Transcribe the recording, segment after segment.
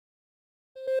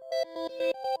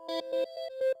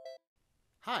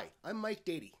Hi, I'm Mike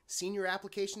Dady, Senior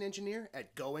Application Engineer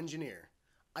at GoEngineer.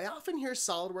 I often hear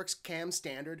SOLIDWORKS CAM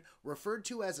Standard referred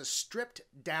to as a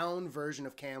stripped-down version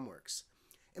of CamWorks,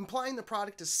 implying the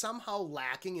product is somehow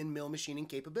lacking in mill machining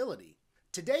capability.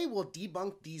 Today we'll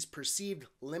debunk these perceived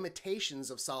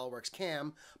limitations of SOLIDWORKS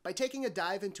CAM by taking a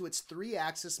dive into its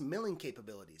 3-axis milling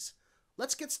capabilities.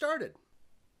 Let's get started.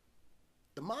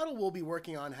 The model we'll be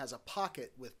working on has a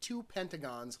pocket with 2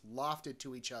 pentagons lofted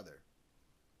to each other.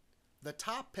 The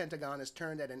top pentagon is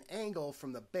turned at an angle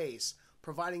from the base,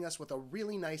 providing us with a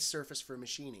really nice surface for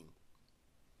machining.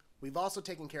 We've also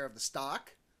taken care of the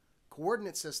stock,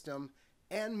 coordinate system,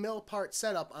 and mill part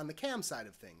setup on the cam side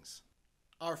of things.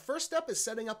 Our first step is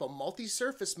setting up a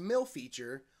multi-surface mill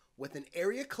feature with an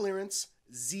area clearance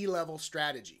Z-level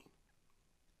strategy.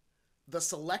 The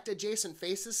Select Adjacent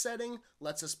Faces setting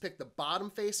lets us pick the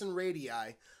bottom face and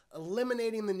radii,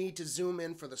 eliminating the need to zoom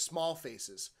in for the small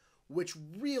faces, which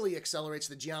really accelerates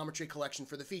the geometry collection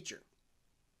for the feature.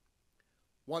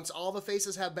 Once all the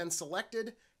faces have been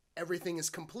selected, everything is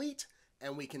complete,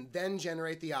 and we can then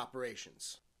generate the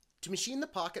operations. To machine the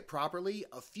pocket properly,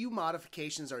 a few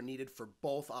modifications are needed for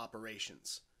both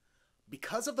operations.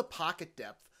 Because of the pocket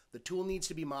depth, the tool needs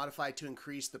to be modified to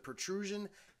increase the protrusion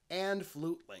and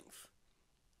flute length.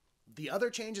 The other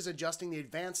change is adjusting the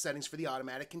advanced settings for the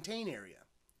automatic contain area.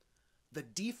 The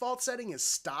default setting is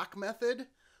stock method,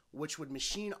 which would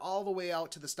machine all the way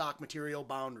out to the stock material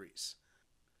boundaries.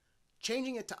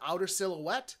 Changing it to outer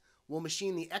silhouette will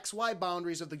machine the XY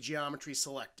boundaries of the geometry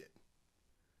selected.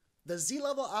 The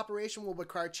Z-level operation will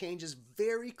require changes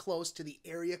very close to the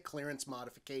area clearance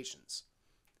modifications.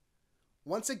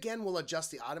 Once again, we'll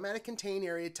adjust the automatic contain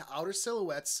area to outer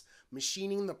silhouettes,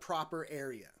 machining the proper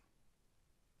area.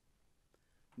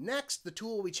 Next, the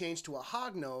tool will be changed to a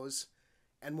hognose,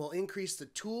 and we'll increase the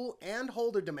tool and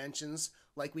holder dimensions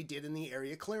like we did in the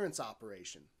area clearance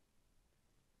operation.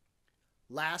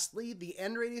 Lastly, the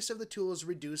end radius of the tool is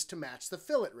reduced to match the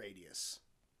fillet radius.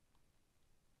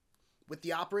 With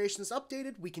the operations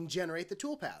updated, we can generate the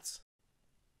toolpaths.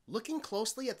 Looking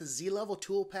closely at the Z-level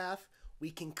toolpath, we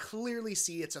can clearly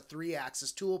see it's a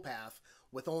 3-axis toolpath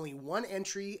with only 1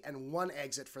 entry and 1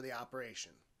 exit for the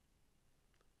operation.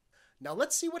 Now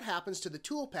let's see what happens to the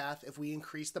toolpath if we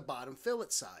increase the bottom fillet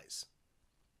size.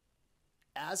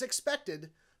 As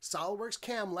expected, SOLIDWORKS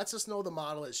CAM lets us know the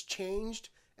model has changed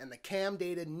and the CAM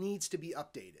data needs to be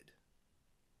updated.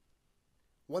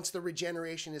 Once the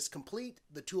regeneration is complete,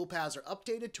 the toolpaths are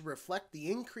updated to reflect the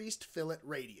increased fillet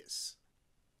radius.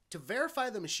 To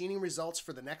verify the machining results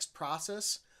for the next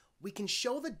process, we can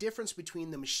show the difference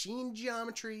between the machined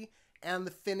geometry and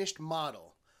the finished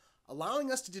model,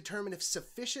 allowing us to determine if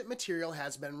sufficient material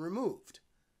has been removed.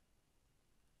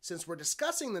 Since we're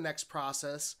discussing the next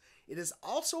process, it is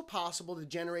also possible to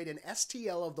generate an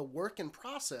STL of the work in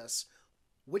process,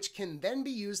 which can then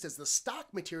be used as the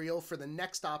stock material for the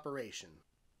next operation.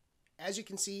 As you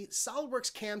can see,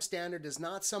 SOLIDWORKS CAM Standard is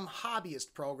not some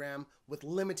hobbyist program with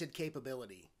limited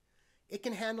capability. It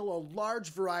can handle a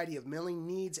large variety of milling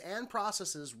needs and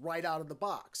processes right out of the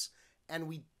box, and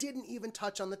we didn't even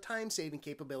touch on the time-saving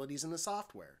capabilities in the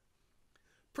software.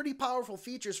 Pretty powerful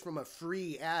features from a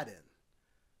free add-in.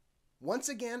 Once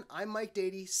again, I'm Mike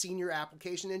Dady, Senior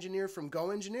Application Engineer from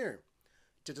GoEngineer.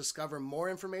 To discover more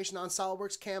information on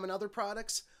SOLIDWORKS CAM and other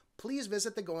products, please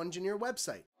visit the GoEngineer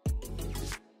website.